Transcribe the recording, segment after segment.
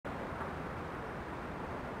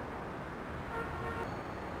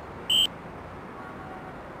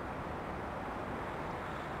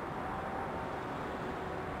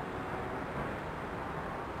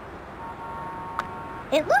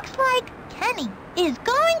It looks like Kenny is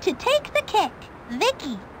going to take the kick.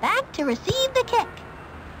 Vicky back to receive the kick.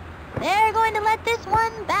 They're going to let this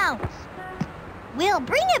one bounce. We'll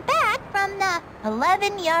bring it back from the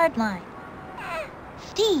 11-yard line.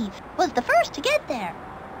 Steve was the first to get there.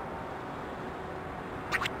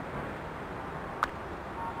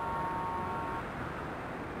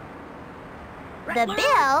 The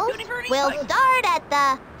Bills will start at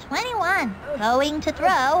the 21. Going to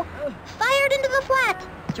throw. Fired into the flat.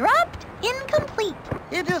 Dropped incomplete.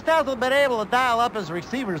 He just hasn't been able to dial up his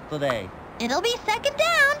receivers today. It'll be second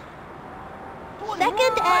down.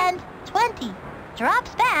 2nd and 20.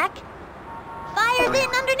 Drops back. Fires in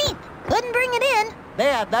underneath. Couldn't bring it in.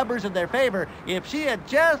 They had numbers in their favor if she had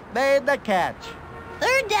just made the catch.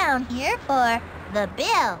 3rd down here for the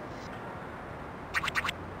Bills.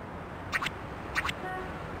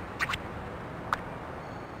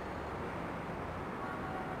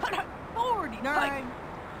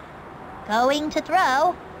 Going to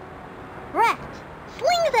throw. Brett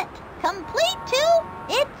slings it. Complete to,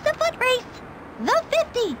 it's a foot race. The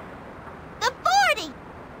 50. The 40.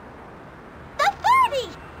 The 40.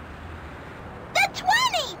 The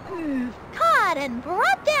 20. Caught and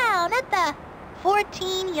brought down at the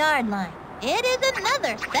 14-yard line. It is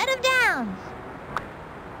another set of downs.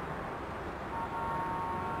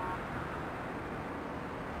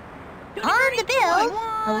 On the Bills'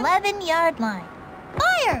 11-yard line.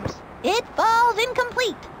 Fires. It falls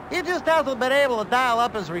incomplete. He just hasn't been able to dial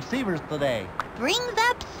up his receivers today. Brings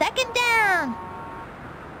up second down.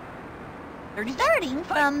 Starting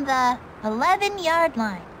from the 11-yard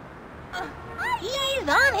line. He's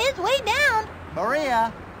on his way down.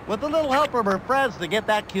 Maria, with a little help from her friends to get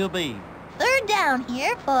that QB. 3rd down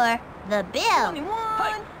here for the Bills.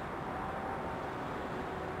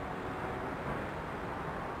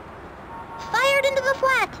 Fired into the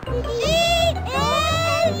flat. He is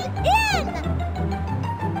in!